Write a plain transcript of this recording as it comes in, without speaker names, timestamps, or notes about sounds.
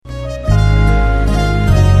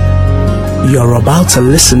You're about to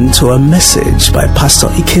listen to a message by Pastor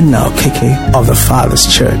Ikenna Okeke of the Father's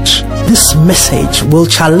Church. This message will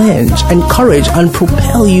challenge, encourage, and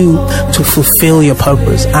propel you to fulfill your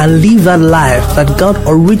purpose and live that life that God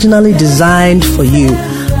originally designed for you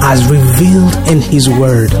as revealed in His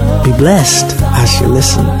Word. Be blessed as you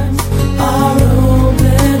listen.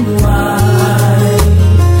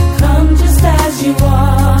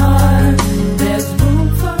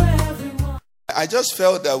 I just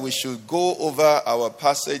felt that we should go over our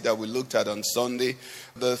passage that we looked at on Sunday.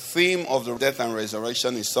 The theme of the death and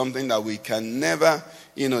resurrection is something that we can never,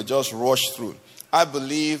 just rush through. I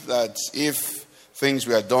believe that if things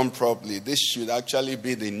were done properly, this should actually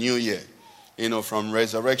be the new year, from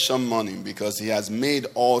resurrection morning, because He has made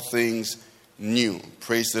all things new.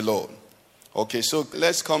 Praise the Lord. Okay, so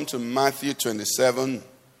let's come to Matthew 27.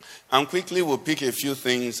 And quickly we'll pick a few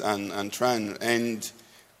things and try and end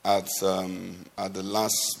at the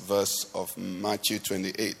last verse of Matthew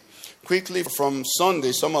 28. Quickly, from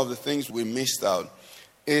Sunday, some of the things we missed out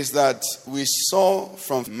is that we saw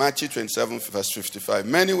from Matthew 27, verse 55,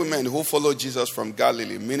 many women who followed Jesus from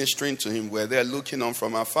Galilee, ministering to Him, were there looking on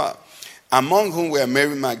from afar, among whom were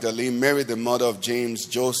Mary Magdalene, Mary the mother of James,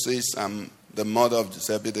 Joseph, and the mother of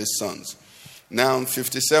Zebedee's sons. Now,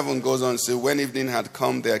 57 goes on to say, when evening had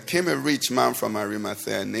come, there came a rich man from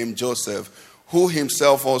Arimathea named Joseph, who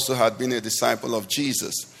himself also had been a disciple of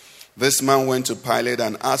Jesus. This man went to Pilate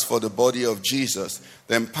and asked for the body of Jesus.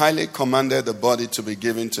 Then Pilate commanded the body to be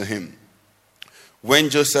given to him. When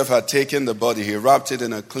Joseph had taken the body, he wrapped it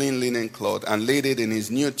in a clean linen cloth and laid it in his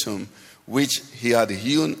new tomb, which he had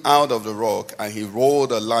hewn out of the rock, and he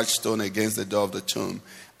rolled a large stone against the door of the tomb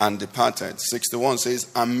and departed. 61 says,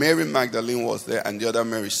 and Mary Magdalene was there, and the other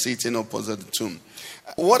Mary sitting opposite the tomb.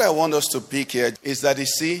 What I want us to pick here is that, you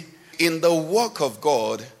see, in the work of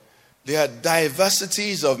God, there are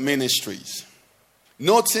diversities of ministries.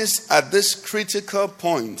 Notice at this critical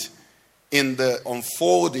point in the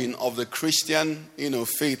unfolding of the Christian,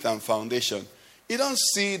 faith and foundation, you don't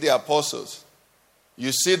see the apostles.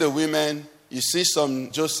 You see the women. You see some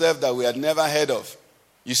Joseph that we had never heard of.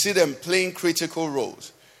 You see them playing critical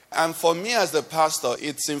roles. And for me as the pastor,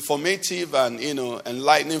 it's informative and,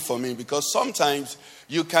 enlightening for me, because sometimes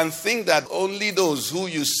you can think that only those who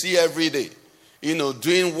you see every day,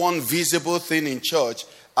 doing one visible thing in church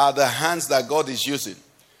are the hands that God is using.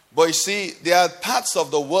 But you see, there are parts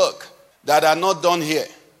of the work that are not done here.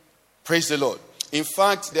 Praise the Lord. In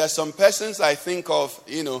fact, there are some persons I think of,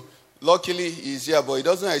 luckily he's here, but it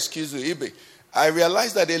doesn't excuse you, Ibe. I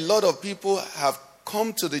realize that a lot of people have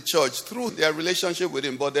come to the church through their relationship with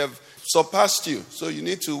Him, but they've surpassed you. So you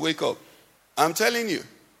need to wake up. I'm telling you.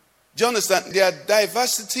 Do you understand? There are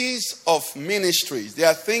diversities of ministries. There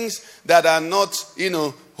are things that are not,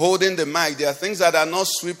 holding the mic. There are things that are not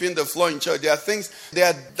sweeping the floor in church. There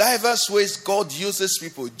are diverse ways God uses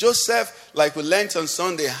people. Joseph, like we learned on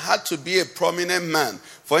Sunday, had to be a prominent man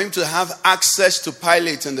for him to have access to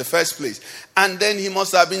Pilate in the first place. And then he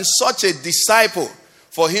must have been such a disciple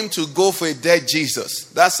for him to go for a dead Jesus.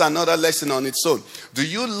 That's another lesson on its own. Do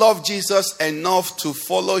you love Jesus enough to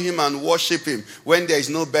follow Him and worship Him when there is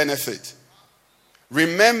no benefit?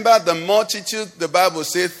 Remember the multitude, the Bible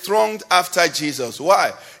says, thronged after Jesus.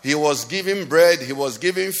 Why? He was giving bread, He was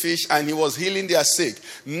giving fish, and He was healing their sick.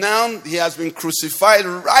 Now He has been crucified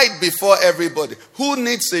right before everybody. Who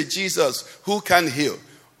needs a Jesus who can heal?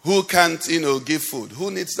 Who can't, give food? Who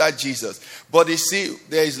needs that Jesus? But you see,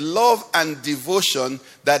 there is love and devotion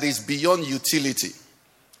that is beyond utility.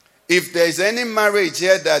 If there is any marriage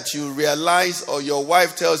here that you realize, or your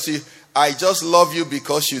wife tells you, I just love you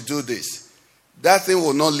because you do this, that thing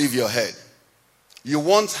will not leave your head. You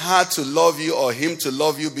want her to love you or him to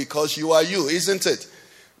love you because you are you, isn't it?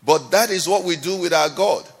 But that is what we do with our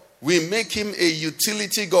God. We make Him a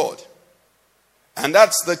utility God. And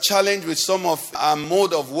that's the challenge with some of our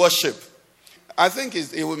mode of worship. I think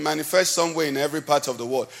it will manifest somewhere in every part of the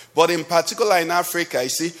world. But in particular in Africa, you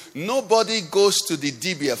see, nobody goes to the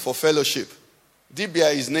Dibia for fellowship.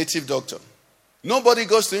 Dibia is native doctor. Nobody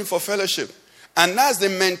goes to him for fellowship. And that's the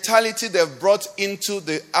mentality they've brought into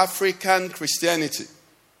the African Christianity.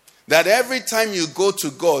 That every time you go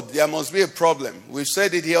to God, there must be a problem. We've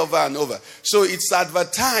said it here over and over. So it's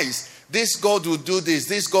advertised. This God will do this.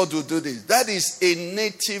 This God will do this. That is a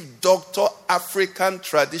native doctor, African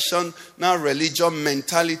traditional religion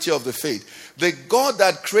mentality of the faith. The God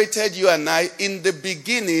that created you and I, in the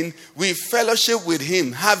beginning, we fellowship with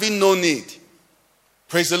Him, having no need.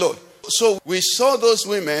 Praise the Lord. So we saw those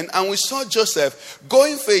women and we saw Joseph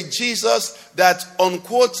going for a Jesus that,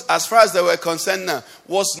 unquote, as far as they were concerned now,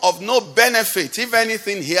 was of no benefit. If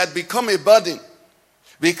anything, he had become a burden.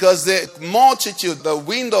 Because the multitude, the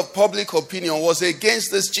wind of public opinion was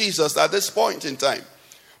against this Jesus at this point in time.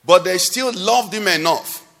 But they still loved him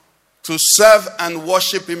enough to serve and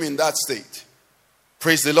worship him in that state.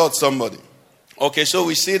 Praise the Lord, somebody. Okay, so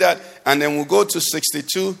we see that, and then we'll go to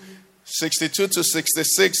 62 to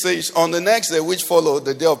 66 says, on the next day which followed,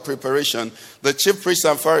 the day of preparation, the chief priests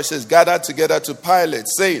and Pharisees gathered together to Pilate,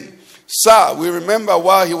 saying, Sir, we remember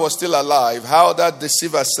while he was still alive, how that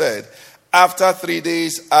deceiver said, after 3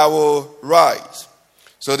 days I will rise.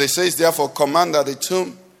 So they says, therefore, command that the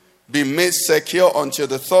tomb be made secure until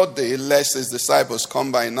the third day, lest his disciples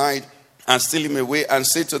come by night and steal him away and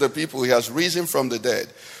say to the people, he has risen from the dead.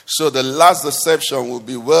 So the last deception will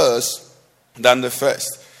be worse than the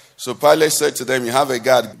first. So Pilate said to them, you have a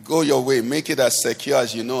guard, go your way, make it as secure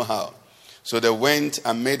as you know how. So they went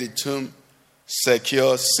and made the tomb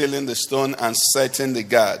secure, sealing the stone and setting the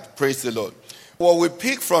guard. Praise the Lord. What we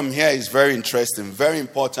pick from here is very interesting, very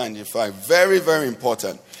important, in fact, very, very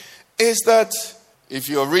important. Is that if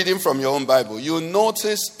you're reading from your own Bible, you'll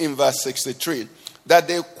notice in verse 63 that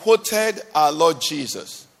they quoted our Lord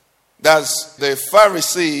Jesus. That's the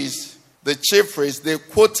Pharisees, the chief priests, they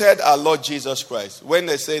quoted our Lord Jesus Christ when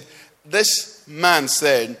they said, this man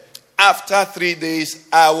said, after 3 days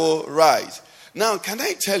I will rise. Now, can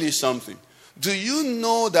I tell you something? Do you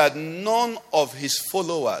know that none of his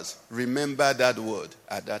followers remember that word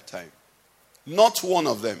at that time? Not one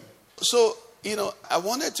of them. So, I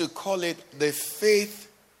wanted to call it the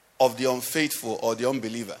faith of the unfaithful or the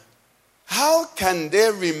unbeliever. How can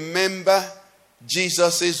they remember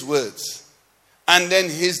Jesus' words? And then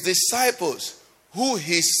his disciples, who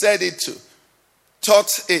he said it to,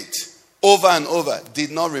 taught it over and over,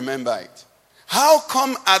 did not remember it. How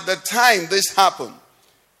come at the time this happened,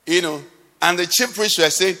 and the chief priests were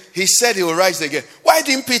saying, he said he will rise again. Why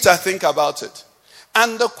didn't Peter think about it?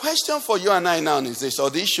 And the question for you and I now is this, or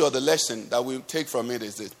the issue or the lesson that we take from it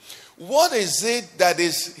is this. What is it that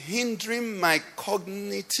is hindering my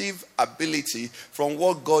cognitive ability from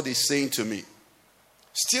what God is saying to me?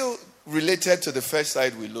 Still related to the first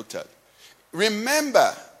side we looked at.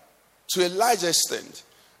 Remember, to a large extent,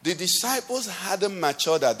 the disciples hadn't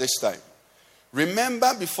matured at this time.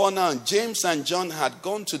 Remember, before now, James and John had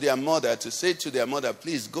gone to their mother to say to their mother,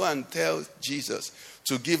 please go and tell Jesus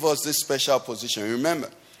to give us this special position.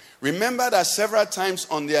 Remember that several times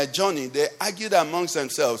on their journey, they argued amongst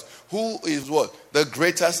themselves, who is what? The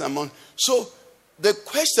greatest among. So the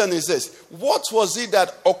question is this, what was it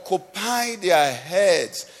that occupied their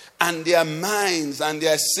heads and their minds and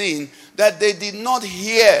their seeing that they did not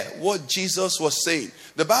hear what Jesus was saying?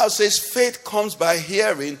 The Bible says faith comes by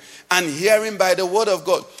hearing and hearing by the word of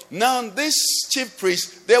God. Now these chief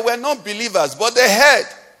priests, they were not believers, but they heard.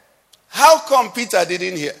 How come Peter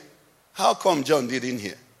didn't hear? How come John didn't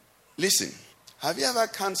hear? Listen, have you ever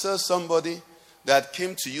counseled somebody that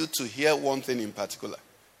came to you to hear one thing in particular?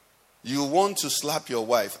 You want to slap your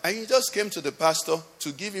wife, and you just came to the pastor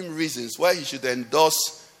to give him reasons why he should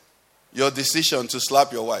endorse your decision to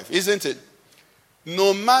slap your wife, isn't it?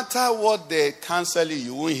 No matter what they counsel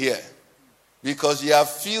you won't hear, because you have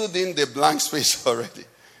filled in the blank space already.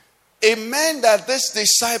 It meant that these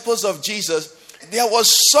disciples of Jesus, there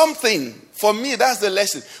was something, for me, that's the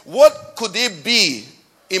lesson. What could it be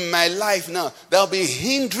in my life now that will be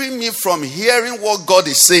hindering me from hearing what God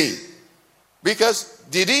is saying? Because,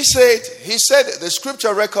 did he say it? He said it. The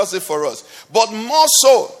scripture records it for us. But more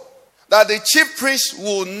so, that the chief priest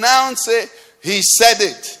will now say, he said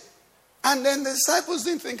it. And then the disciples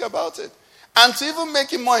didn't think about it. And to even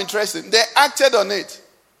make it more interesting, they acted on it.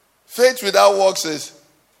 Faith without works is.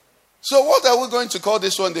 So what are we going to call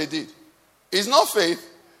this one they did? It's not faith.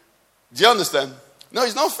 Do you understand? No,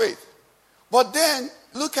 it's not faith. But then,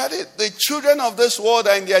 look at it. The children of this world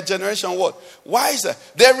are in their generation what? Wiser.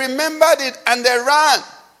 They remembered it and they ran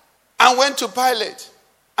and went to Pilate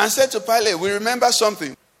and said to Pilate, we remember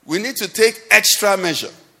something. We need to take extra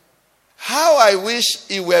measure. How I wish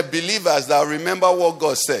it were believers that remember what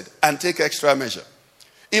God said and take extra measure.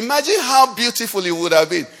 Imagine how beautiful it would have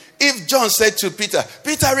been if John said to Peter,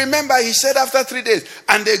 Peter, remember he said after 3 days,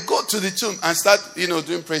 and they go to the tomb and start,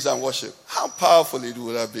 doing praise and worship. How powerful it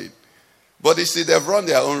would have been. But you see, they've run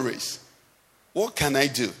their own race. What can I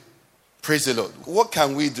do? Praise the Lord. What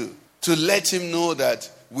can we do to let him know that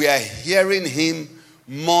we are hearing him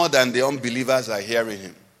more than the unbelievers are hearing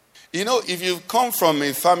him? If you come from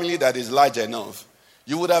a family that is large enough,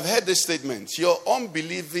 you would have heard this statement. Your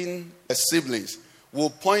unbelieving siblings will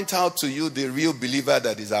point out to you the real believer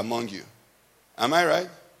that is among you. Am I right?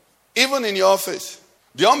 Even in your office,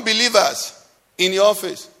 the unbelievers in your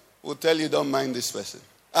office will tell you, don't mind this person.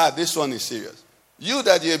 This one is serious. You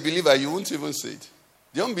that you're a believer, you won't even say it.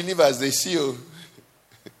 The unbelievers, they see you.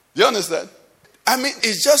 Do you understand? I mean,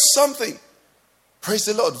 it's just something. Praise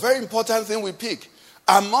the Lord. Very important thing we pick.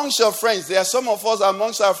 Amongst your friends, there are some of us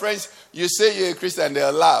amongst our friends, you say you're a Christian,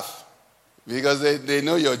 they'll laugh. Because they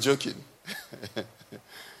know you're joking.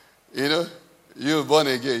 You know, you're born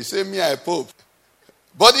again. You say, me, I Pope.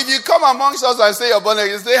 But if you come amongst us and say you're born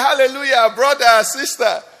again, say, hallelujah, brother,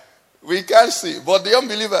 sister. We can't see. But the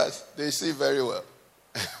unbelievers, they see very well.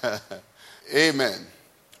 Amen.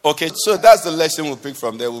 Okay, so that's the lesson we'll pick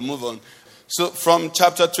from there. We'll move on. So from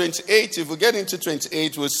chapter 28, if we get into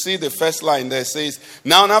 28, we'll see the first line there. It says,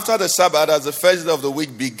 now and after the Sabbath, as the first day of the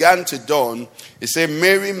week began to dawn, it said,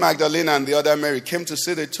 Mary Magdalene and the other Mary came to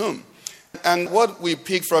see the tomb. And what we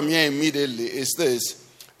pick from here immediately is this,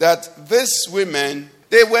 that these women,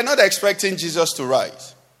 they were not expecting Jesus to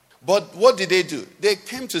rise. But what did they do? They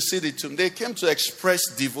came to see the tomb. They came to express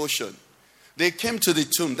devotion. They came to the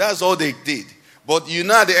tomb. That's all they did. But you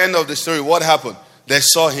know at the end of the story, what happened? They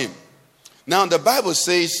saw him. Now, the Bible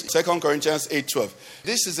says, 2 Corinthians 8:12,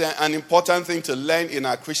 this is an important thing to learn in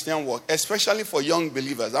our Christian walk, especially for young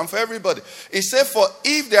believers and for everybody. It says, for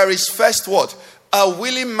if there is first what? A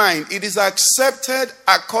willing mind, it is accepted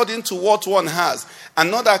according to what one has, and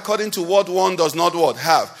not according to what one does not what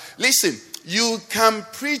have. Listen, you can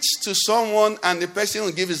preach to someone and the person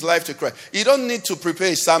will give his life to Christ. You don't need to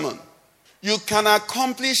prepare a sermon. You can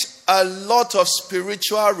accomplish a lot of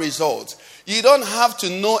spiritual results. You don't have to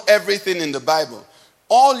know everything in the Bible.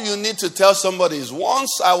 All you need to tell somebody is,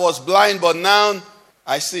 once I was blind, but now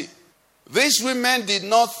I see. These women did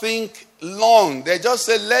not think long. They just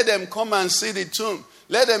said, let them come and see the tomb.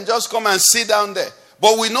 Let them just come and sit down there.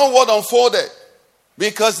 But we know what unfolded,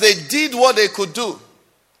 because they did what they could do.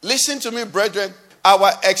 Listen to me, brethren.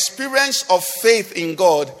 Our experience of faith in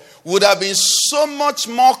God would have been so much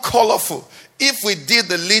more colorful if we did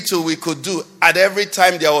the little we could do at every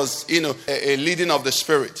time there was, a leading of the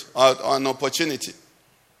Spirit or an opportunity.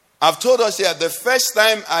 I've told us here, the first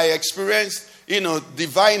time I experienced,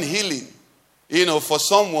 divine healing, for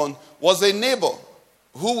someone was a neighbor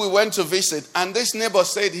who we went to visit. And this neighbor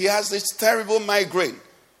said he has this terrible migraine,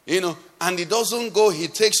 and he doesn't go, he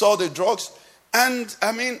takes all the drugs. And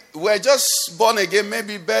we're just born again,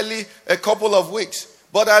 maybe barely a couple of weeks.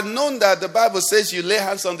 But I'd known that the Bible says you lay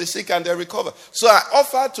hands on the sick and they recover. So I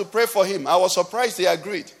offered to pray for him. I was surprised he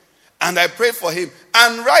agreed. And I prayed for him.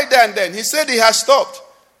 And right there and then, he said he has stopped.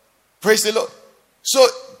 Praise the Lord. So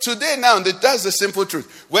today now, that's the simple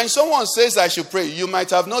truth. When someone says I should pray, you might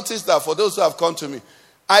have noticed that for those who have come to me,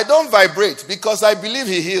 I don't vibrate because I believe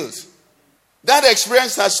he heals. That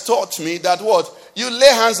experience has taught me that what? You lay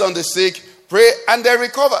hands on the sick, pray, and they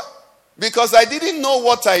recover. Because I didn't know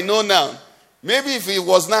what I know now. Maybe if it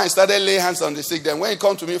was now, I started laying hands on the sick, then when you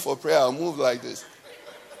come to me for prayer, I'll move like this.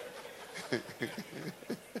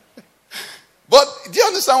 But do you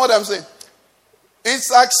understand what I'm saying?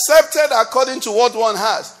 It's accepted according to what one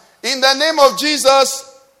has. In the name of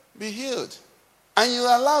Jesus, be healed. And you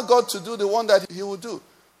allow God to do the one that he will do.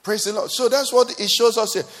 Praise the Lord. So that's what it shows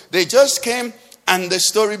us here. They just came and the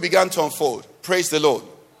story began to unfold. Praise the Lord.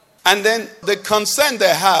 And then the concern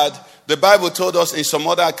they had, the Bible told us in some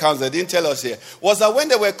other accounts, they didn't tell us here, was that when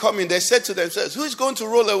they were coming, they said to themselves, who is going to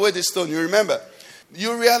roll away the stone? You remember?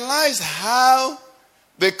 You realize how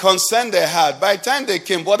the concern they had. By the time they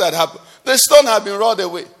came, what had happened? The stone had been rolled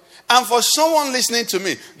away. And for someone listening to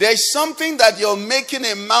me, there's something that you're making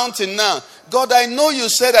a mountain now. God, I know you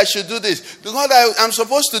said I should do this. God, I'm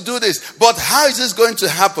supposed to do this. But how is this going to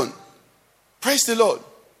happen? Praise the Lord.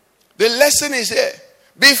 The lesson is here.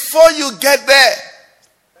 Before you get there,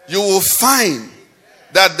 you will find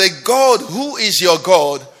that the God who is your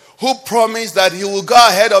God, who promised that he will go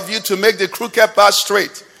ahead of you to make the crooked path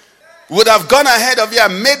straight, would have gone ahead of you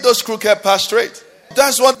and made those crooked paths straight.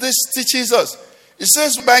 That's what this teaches us. It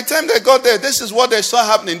says by the time they got there, this is what they saw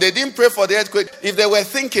happening. They didn't pray for the earthquake. If they were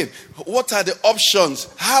thinking, what are the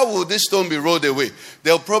options? How will this stone be rolled away?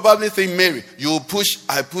 They'll probably think, Mary, you push,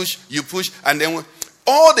 I push, you push. And then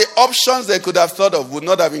all the options they could have thought of would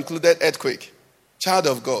not have included earthquake. Child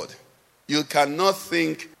of God, you cannot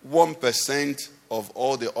think 1% of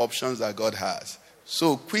all the options that God has.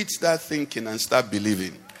 So quit that thinking and start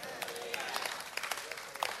believing.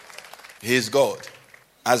 He is God.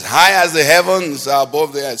 As high as the heavens are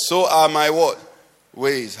above the earth, so are my what?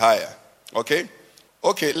 Ways higher. Okay?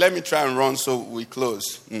 Okay, let me try and run so we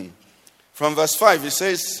close. From verse 5, it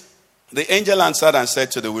says, the angel answered and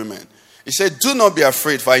said to the women, he said, do not be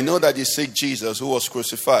afraid, for I know that you seek Jesus who was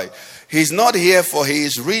crucified. He is not here, for he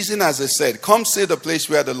is risen, as I said. Come see the place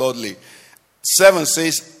where the Lord lay. 7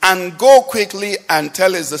 says, and go quickly and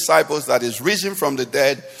tell his disciples that he's risen from the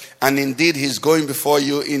dead, and indeed he's going before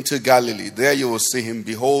you into Galilee. There you will see him.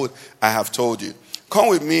 Behold, I have told you. Come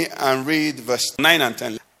with me and read verse 9 and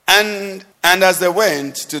 10. And as they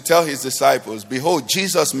went to tell his disciples, behold,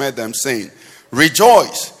 Jesus met them, saying,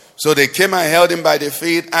 rejoice. So they came and held him by the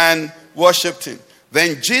feet and worshipped him.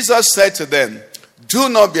 Then Jesus said to them, do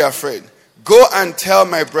not be afraid. Go and tell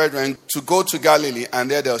my brethren to go to Galilee, and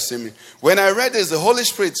there they'll see me. When I read this, the Holy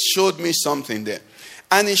Spirit showed me something there.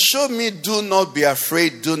 And he showed me, do not be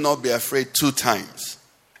afraid, 2 times.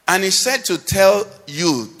 And he said to tell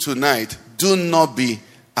you tonight, do not be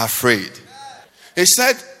afraid. He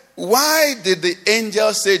said, why did the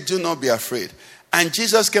angel say, do not be afraid? And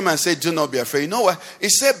Jesus came and said, do not be afraid. You know what? He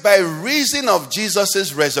said, by reason of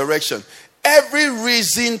Jesus' resurrection, every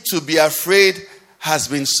reason to be afraid has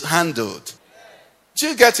been handled. Do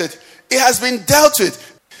you get it? It has been dealt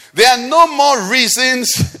with. There are no more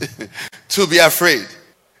reasons to be afraid.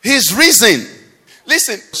 He's risen.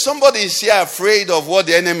 Listen, somebody is here afraid of what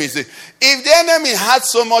the enemy is doing. If the enemy had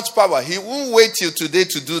so much power, he wouldn't wait till today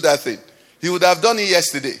to do that thing. He would have done it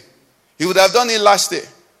yesterday. He would have done it last day.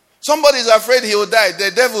 Somebody is afraid he will die.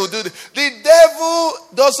 The devil will do it. The devil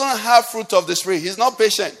doesn't have fruit of the Spirit. He's not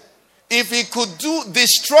patient. If he could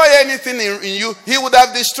destroy anything in you, he would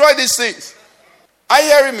have destroyed these things. Are you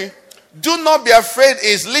hearing me? Do not be afraid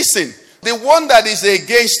is, listen, the one that is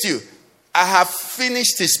against you, I have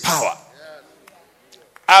finished his power.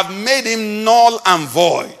 I've made him null and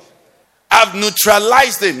void. I've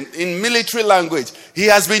neutralized him in military language. He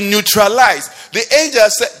has been neutralized. The angel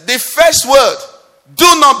said, the first word,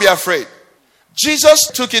 do not be afraid. Jesus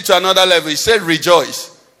took it to another level. He said, rejoice.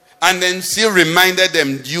 And then still reminded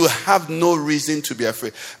them, you have no reason to be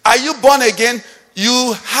afraid. Are you born again?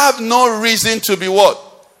 You have no reason to be what?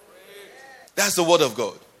 That's the word of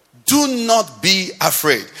God. Do not be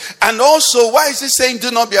afraid. And also, why is he saying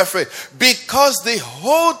do not be afraid? Because the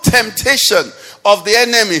whole temptation of the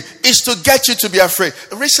enemy is to get you to be afraid.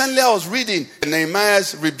 Recently I was reading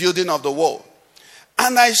Nehemiah's rebuilding of the wall.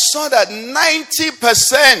 And I saw that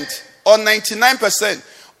 90% or 99%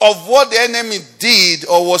 of what the enemy did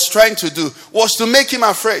or was trying to do was to make him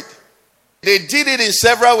afraid. They did it in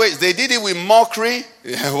several ways. They did it with mockery.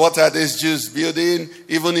 What are these Jews building?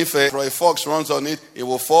 Even if a fox runs on it, it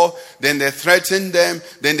will fall. Then they threatened them.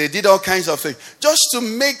 Then they did all kinds of things. Just to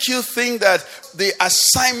make you think that the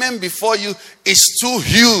assignment before you is too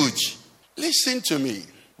huge. Listen to me.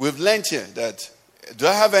 We've learned here that, do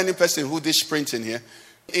I have any person who did sprinting here?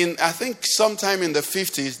 I think sometime in the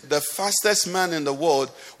 50s, the fastest man in the world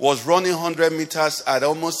was running 100 meters at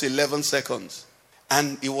almost 11 seconds.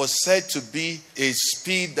 And it was said to be a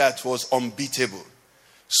speed that was unbeatable.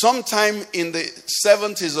 Sometime in the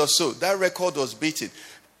 70s or so, that record was beaten.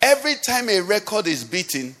 Every time a record is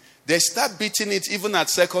beaten, they start beating it even at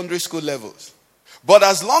secondary school levels. But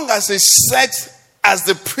as long as it's set as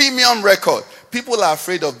the premium record, people are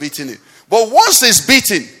afraid of beating it. But once it's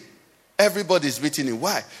beaten, everybody's beating it.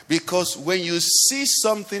 Why? Because when you see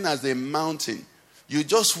something as a mountain, you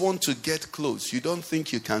just want to get close. You don't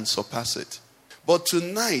think you can surpass it. But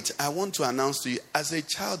tonight, I want to announce to you, as a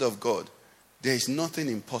child of God, there is nothing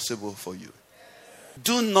impossible for you.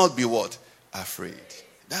 Do not be what? Afraid.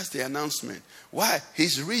 That's the announcement. Why?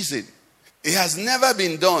 He's risen. It has never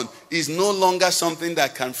been done. It's no longer something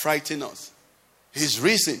that can frighten us. He's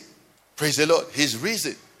risen. Praise the Lord. He's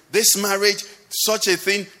risen. This marriage, such a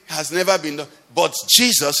thing has never been done. But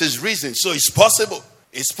Jesus is risen. So it's possible.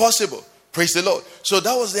 It's possible. Praise the Lord. So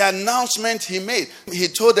that was the announcement he made. He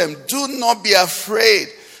told them, do not be afraid.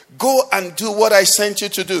 Go and do what I sent you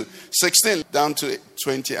to do. 16 down to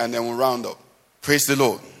 20 and then we'll round up. Praise the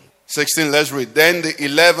Lord. 16, let's read. Then the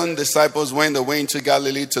 11 disciples went away into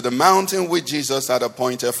Galilee to the mountain which Jesus had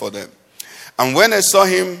appointed for them. And when they saw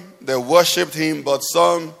him, they worshipped him, but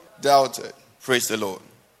some doubted. Praise the Lord.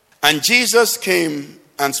 And Jesus came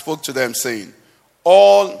and spoke to them, saying,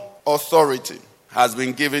 all authority has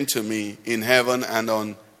been given to me in heaven and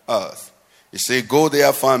on earth. He said, go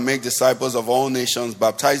therefore and make disciples of all nations,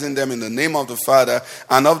 baptizing them in the name of the Father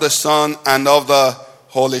and of the Son and of the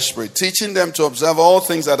Holy Spirit, teaching them to observe all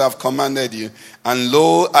things that I've commanded you. And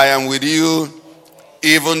lo, I am with you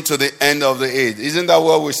even to the end of the age. Isn't that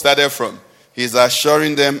where we started from? He's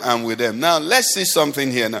assuring them and with them. Now, let's see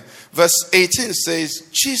something here. Now, verse 18 says,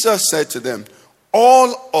 Jesus said to them,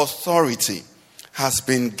 all authority has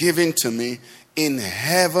been given to me in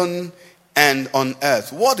heaven and on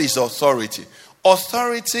earth. What is authority?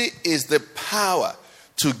 Authority is the power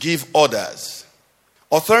to give orders.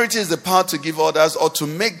 Authority is the power to give orders or to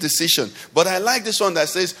make decisions. But I like this one that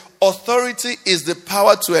says, authority is the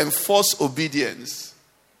power to enforce obedience.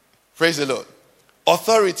 Praise the Lord.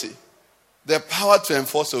 Authority, the power to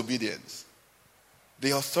enforce obedience.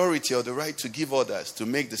 The authority or the right to give orders, to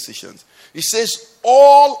make decisions. It says,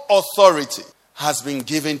 all authority has been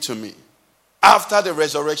given to me after the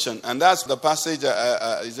resurrection. And that's the passage,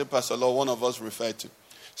 is it Pastor Law, one of us referred to.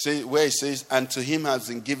 Where it says, and to him has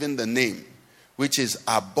been given the name, which is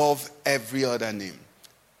above every other name.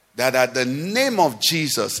 That at the name of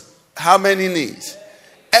Jesus, how many knees?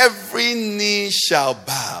 Every knee shall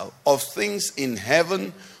bow, of things in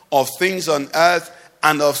heaven, of things on earth,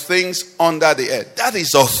 and of things under the earth. That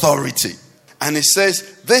is authority. And it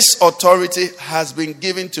says, this authority has been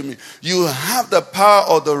given to me. You have the power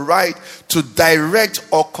or the right to direct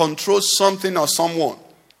or control something or someone.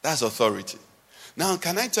 That's authority. Now,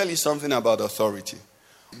 can I tell you something about authority?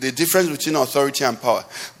 The difference between authority and power.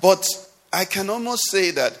 But I can almost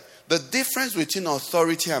say that the difference between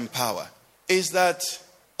authority and power is that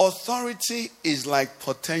authority is like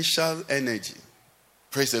potential energy.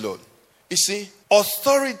 Praise the Lord. You see,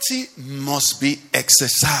 authority must be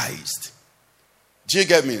exercised. Do you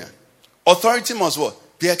get me now? Authority must what?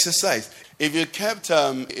 Be exercised. If you kept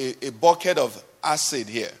a bucket of acid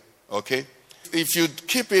here, okay? If you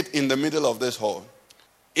keep it in the middle of this hall,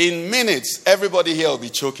 in minutes, everybody here will be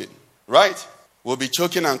choking, right? We'll be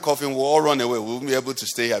choking and coughing. We'll all run away. We won't be able to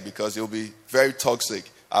stay here because it will be very toxic.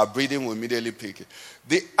 Our breathing will immediately peak.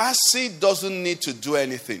 The acid doesn't need to do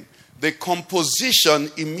anything. The composition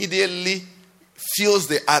immediately fills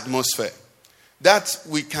the atmosphere. That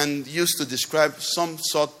we can use to describe some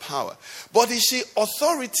sort of power. But you see,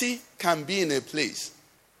 authority can be in a place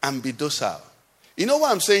and be docile. You know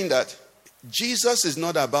why I'm saying that? Jesus is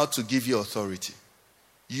not about to give you authority.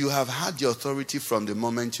 You have had the authority from the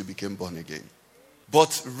moment you became born again.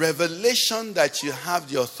 But revelation that you have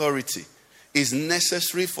the authority is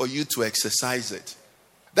necessary for you to exercise it.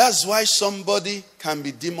 That's why somebody can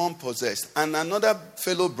be demon possessed and another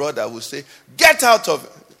fellow brother will say, get out of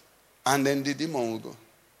it. And then the demon will go.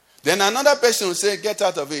 Then another person will say, get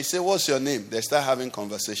out of it. He say, what's your name? They start having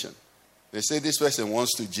conversation. They say this person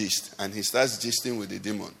wants to gist and he starts gisting with the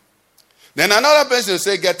demon. Then another person will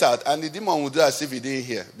say, get out. And the demon will do as if he didn't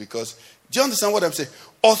hear. Because, do you understand what I'm saying?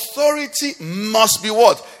 Authority must be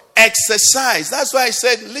what? Exercised. That's why I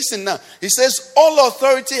said, listen now. He says, all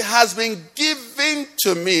authority has been given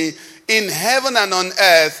to me in heaven and on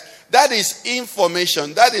earth. That is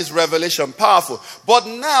information. That is revelation. Powerful. But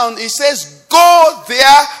now he says, go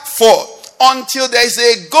therefore. Until there is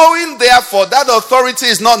a going therefore, that authority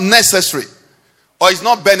is not necessary. Or is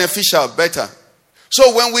not beneficial. Better.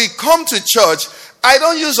 So when we come to church, I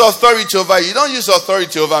don't use authority over you. You don't use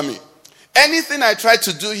authority over me. Anything I try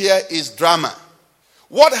to do here is drama.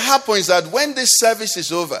 What happens is that when this service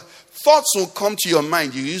is over, thoughts will come to your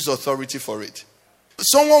mind. You use authority for it.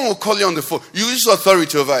 Someone will call you on the phone. You use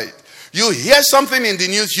authority over it. You hear something in the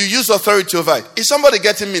news. You use authority over it. Is somebody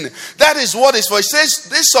getting me? That is what it's for. It says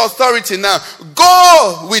this authority now.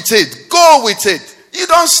 Go with it. Go with it. You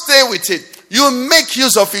don't stay with it. You make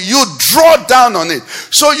use of it. You draw down on it.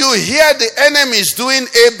 So you hear the enemy is doing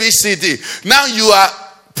A, B, C, D. Now you are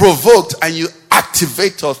provoked and you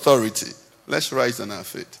activate authority. Let's rise on our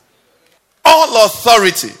feet. All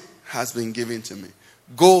authority has been given to me.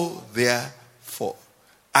 Go therefore.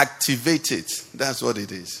 Activate it. That's what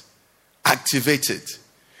it is. Activate it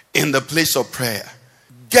in the place of prayer.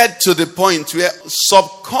 Get to the point where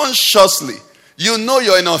subconsciously you know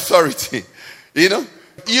you're in authority. You know?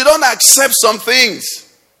 You don't accept some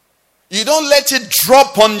things. You don't let it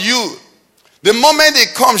drop on you. The moment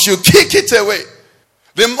it comes, you kick it away.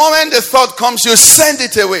 The moment the thought comes, you send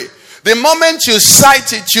it away. The moment you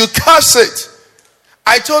cite it, you curse it.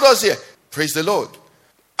 I told us here, praise the Lord.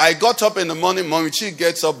 I got up in the morning. Mommy, she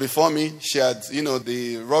gets up before me. She had,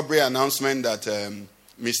 the robbery announcement that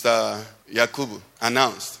Mr. Yakubu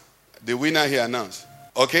announced. The winner he announced.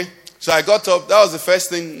 Okay? So I got up. That was the first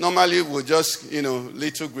thing. Normally, we'll just,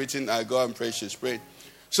 little greeting. I go and pray. She's prayed.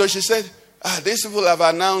 So she said, these people have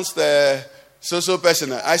announced so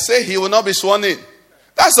person. I say he will not be sworn in.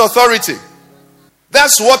 That's authority.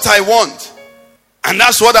 That's what I want. And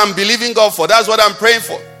that's what I'm believing God for. That's what I'm praying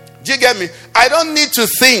for. Do you get me? I don't need to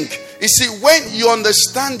think. You see, when you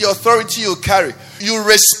understand the authority you carry, you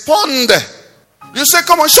respond. You say,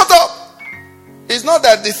 come on, shut up. It's not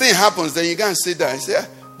that the thing happens, then you go and sit down and say,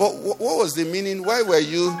 but what was the meaning? What were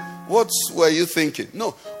you thinking?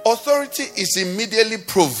 No. Authority is immediately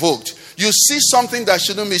provoked. You see something that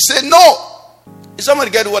shouldn't be. Say, no. Is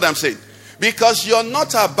somebody get what I'm saying? Because you're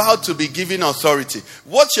not about to be given authority.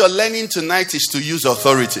 What you're learning tonight is to use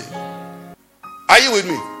authority. Are you with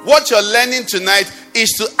me? What you're learning tonight is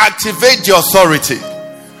to activate the authority.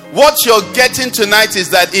 What you're getting tonight is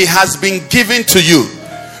that it has been given to you.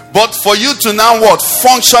 But for you to now what?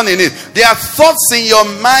 Function in it. There are thoughts in your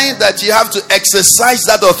mind that you have to exercise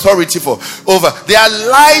that authority over. There are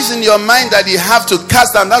lies in your mind that you have to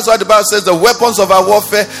cast down. That's why the Bible says the weapons of our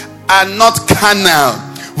warfare are not carnal.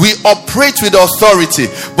 We operate with authority,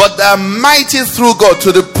 but they are mighty through God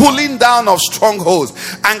to the pulling down of strongholds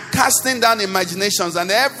and casting down imaginations and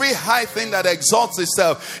every high thing that exalts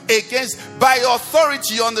itself against. By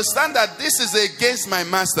authority, you understand that this is against my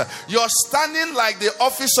master. You're standing like the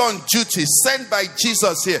officer on duty sent by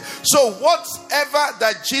Jesus here. So whatever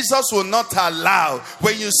that Jesus will not allow,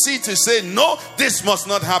 when you see to say, no, this must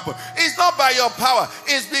not happen. It's not by your power.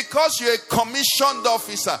 It's because you're a commissioned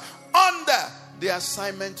officer under the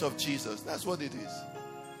assignment of Jesus. That's what it is.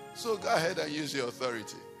 So go ahead and use your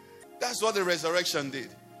authority. That's what the resurrection did.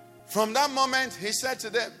 From that moment, he said to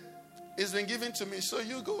them, it's been given to me, so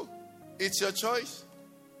you go. It's your choice.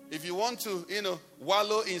 If you want to,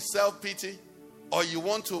 wallow in self-pity, or you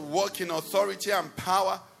want to walk in authority and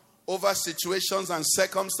power over situations and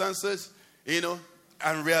circumstances,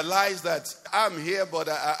 and realize that I'm here, but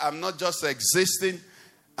I'm not just existing.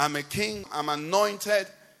 I'm a king. I'm anointed.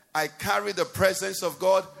 I carry the presence of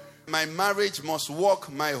God. My marriage must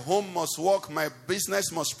work. My home must work. My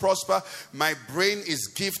business must prosper. My brain is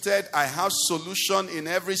gifted. I have solution in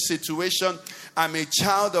every situation. I'm a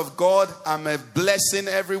child of God. I'm a blessing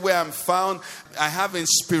everywhere I'm found. I have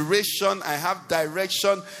inspiration. I have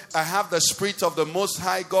direction. I have the Spirit of the Most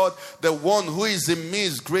High God. The one who is in me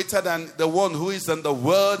is greater than the one who is in the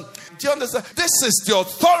world. Do you understand? This is the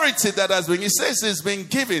authority that has been, he says, it's been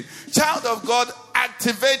given. Child of God,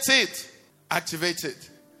 activate it. Activate it.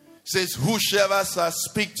 Says, whosoever shall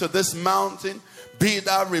speak to this mountain, be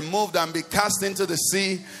thou removed and be cast into the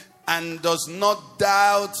sea, and does not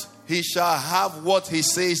doubt, he shall have what he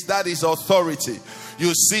says. That is authority.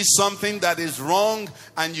 You see something that is wrong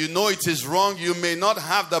and you know it is wrong. You may not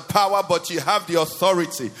have the power, but you have the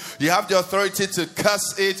authority. You have the authority to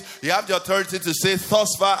curse it. You have the authority to say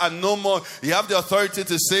thus far and no more. You have the authority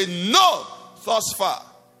to say no, thus far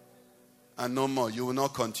and no more. You will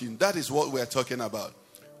not continue. That is what we are talking about.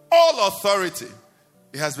 All authority,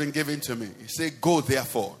 it has been given to me. He said, go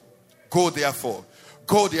therefore. Go therefore.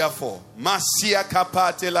 Go therefore. Masia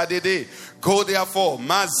kapate la dede. Go therefore.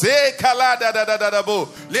 Maze kala da da da da da bo.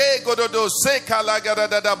 Le gododo se kala ga da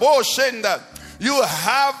da da bo shenda. You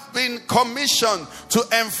have been commissioned to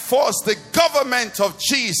enforce the government of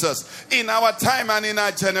Jesus in our time and in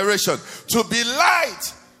our generation. To be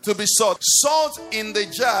light, to be salt. Salt in the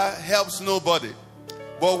jar helps nobody.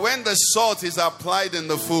 But when the salt is applied in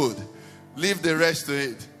the food, leave the rest to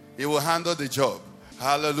it. It will handle the job.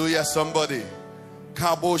 Hallelujah, somebody.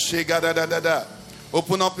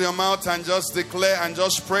 Open up your mouth and just declare and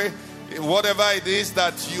just pray. Whatever it is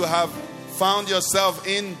that you have found yourself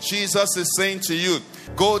in, Jesus is saying to you,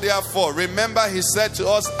 go therefore. Remember, he said to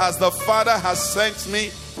us, as the Father has sent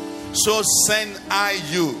me, so send I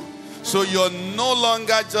you. So you're no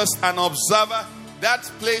longer just an observer. That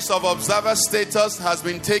place of observer status has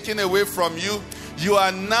been taken away from you. You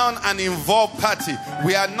are now an involved party.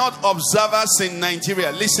 We are not observers in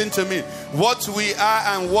Nigeria. Listen to me. What we are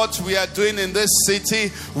and what we are doing in this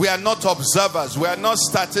city, we are not observers. We are not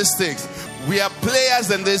statistics. We are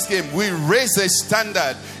players in this game. We raise a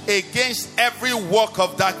standard against every work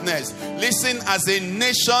of darkness. Listen, as a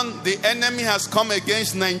nation, the enemy has come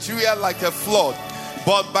against Nigeria like a flood.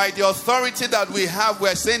 But by the authority that we have,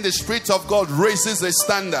 we're saying the Spirit of God raises a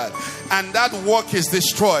standard. And that work is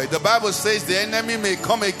destroyed. The Bible says the enemy may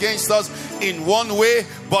come against us in one way,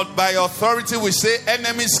 but by authority we say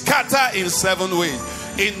enemies scatter in 7 ways.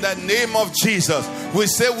 In the name of Jesus, we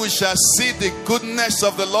say we shall see the goodness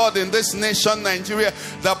of the Lord in this nation, Nigeria.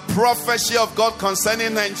 The prophecy of God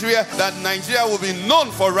concerning Nigeria, that Nigeria will be known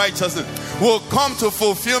for righteousness, will come to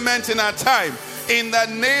fulfillment in our time. In the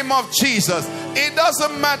name of Jesus. It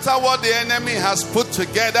doesn't matter what the enemy has put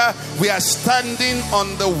together. We are standing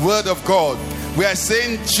on the word of God. We are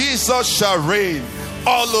saying Jesus shall reign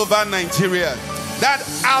all over Nigeria. That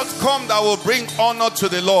outcome that will bring honor to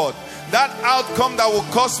the Lord. That outcome that will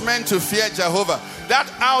cause men to fear Jehovah.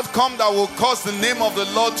 That outcome that will cause the name of the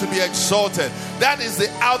Lord to be exalted. That is the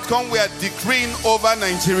outcome we are decreeing over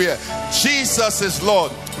Nigeria. Jesus is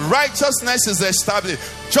Lord. Righteousness is established.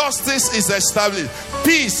 Justice is established.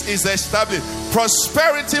 Peace is established.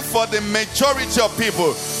 Prosperity for the majority of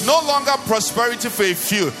people. No longer prosperity for a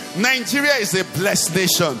few. Nigeria is a blessed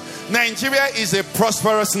nation. Nigeria is a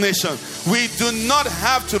prosperous nation. We do not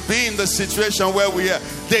have to be in the situation where we are.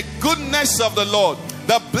 The goodness of the Lord,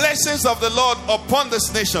 the blessings of the Lord upon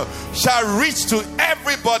this nation shall reach to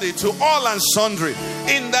everybody, to all and sundry,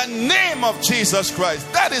 in the name of Jesus Christ.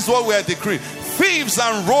 That is what we are decreeing. Thieves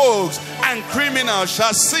and rogues and criminals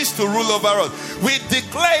shall cease to rule over us. We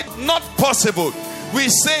declare it not possible. We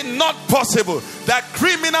say not possible that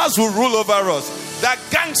criminals will rule over us, that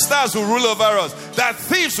gangsters will rule over us, that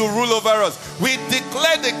thieves will rule over us. We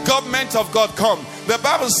declare the government of God come. The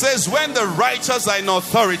Bible says when the righteous are in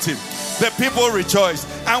authority, the people rejoice.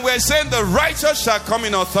 And we're saying the righteous shall come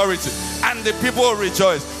in authority, and the people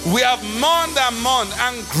rejoice. We have mourned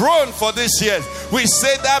and groaned for this year. We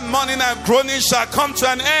say that mourning and groaning shall come to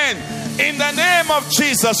an end in the name of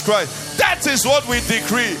Jesus Christ. That is what we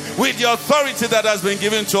decree with the authority that has been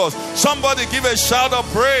given to us. Somebody give a shout of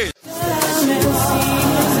praise.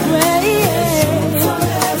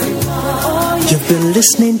 You've been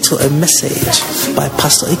listening to a message by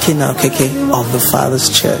Pastor Ikenna of the Father's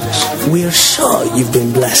Church. We are sure you've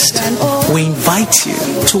been blessed. We invite you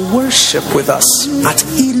to worship with us at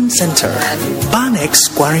Eden Center, Banex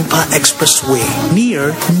Gwarimpa Expressway,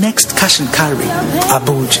 near Next Cash and Carry,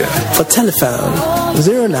 Abuja. For telephone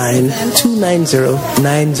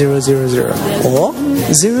 09-290-9000 or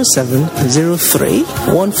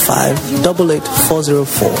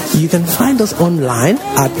 0703-1588-404. You can find us online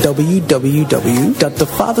at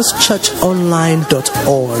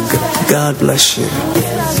www.thefatherschurchonline.org. God bless you.